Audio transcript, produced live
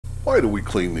Why do we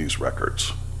clean these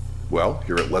records? Well,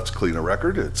 here at Let's Clean a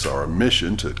Record, it's our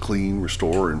mission to clean,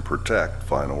 restore, and protect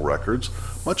vinyl records,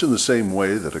 much in the same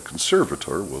way that a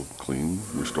conservator will clean,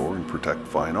 restore, and protect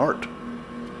fine art.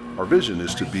 Our vision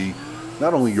is to be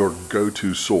not only your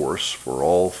go-to source for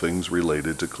all things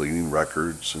related to cleaning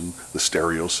records and the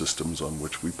stereo systems on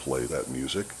which we play that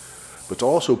music, but to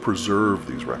also preserve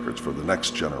these records for the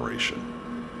next generation.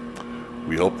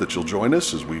 We hope that you'll join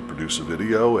us as we produce a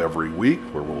video every week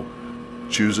where we'll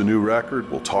choose a new record,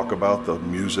 we'll talk about the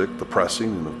music, the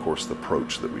pressing, and of course the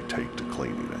approach that we take to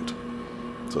cleaning it.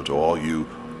 So to all you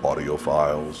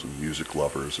audiophiles and music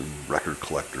lovers and record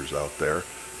collectors out there,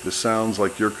 if this sounds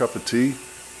like your cup of tea,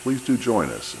 please do join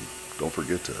us, and don't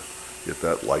forget to hit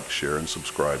that like, share, and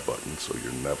subscribe button so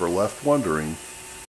you're never left wondering